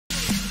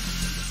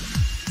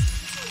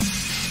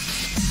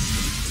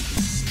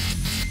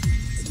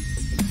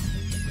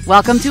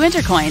Welcome to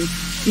Intercoin,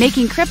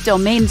 making crypto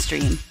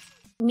mainstream.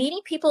 Meeting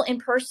people in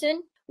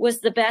person was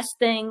the best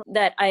thing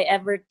that I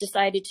ever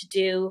decided to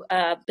do,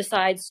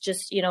 besides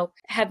just,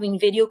 having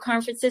video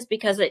conferences,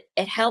 because it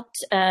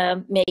helped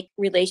make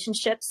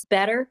relationships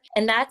better.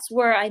 And that's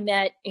where I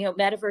met,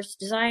 Metaverse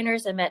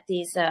designers. I met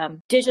these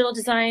digital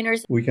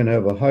designers. We can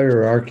have a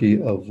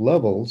hierarchy of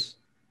levels.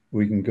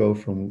 We can go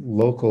from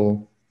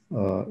local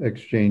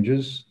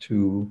exchanges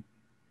to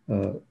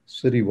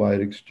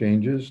citywide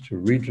exchanges, to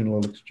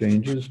regional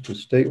exchanges, to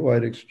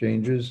statewide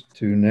exchanges,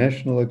 to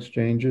national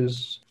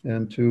exchanges,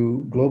 and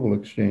to global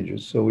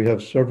exchanges. So we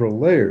have several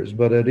layers,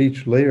 but at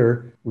each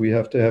layer, we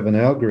have to have an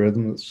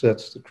algorithm that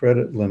sets the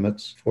credit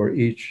limits for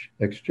each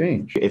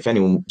exchange. If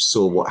anyone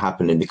saw what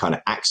happened in the kind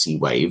of Axie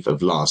wave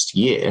of last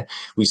year,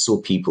 we saw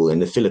people in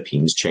the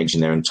Philippines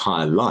changing their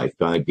entire life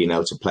by being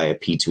able to play a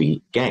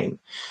P2E game.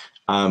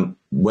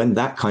 When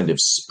that kind of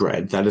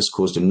spread, that has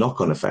caused a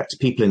knock-on effect.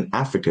 People in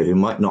Africa who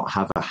might not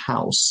have a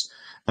house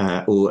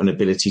or an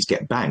ability to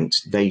get banked,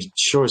 they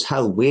sure as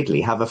hell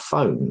weirdly have a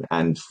phone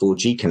and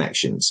 4G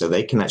connection, so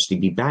they can actually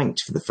be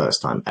banked for the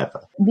first time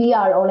ever. We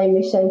are on a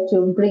mission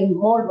to bring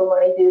more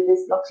women into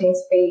this blockchain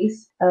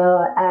space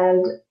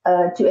and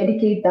to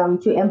educate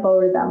them, to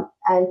empower them,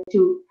 and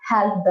to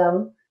help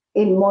them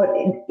in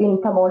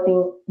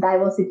promoting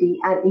diversity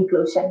and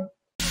inclusion.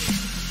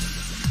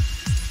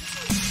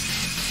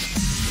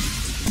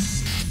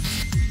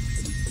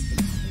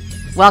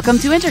 Welcome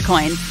to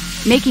Intercoin,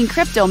 making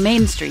crypto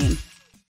mainstream.